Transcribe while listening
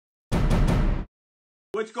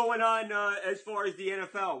what's going on as far as the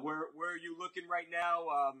NFL? Where are you looking right now?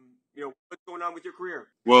 What's going on with your career?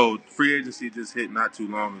 Well, free agency just hit not too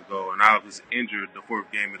long ago, and I was injured the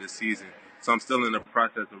fourth game of the season. So I'm still in the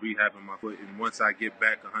process of rehabbing my foot, and once I get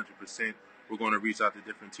back 100%, we're going to reach out to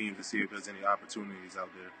different teams to see if there's any opportunities out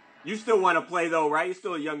there. You still want to play though, right? You're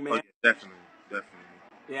still a young man. Oh, yeah, definitely.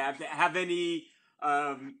 Yeah. Have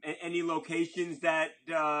any locations that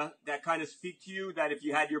kind of speak to you, that if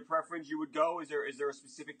you had your preference you would go? Is there a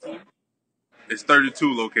specific team? It's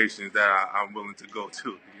 32 locations that I'm willing to go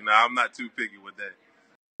to. I'm not too picky with that.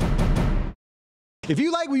 If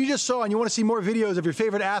you like what you just saw and you want to see more videos of your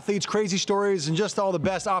favorite athletes, crazy stories, and just all the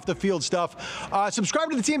best off-the-field stuff,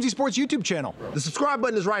 subscribe to the TMZ Sports YouTube channel. The subscribe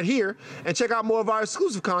button is right here, and check out more of our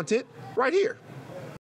exclusive content right here.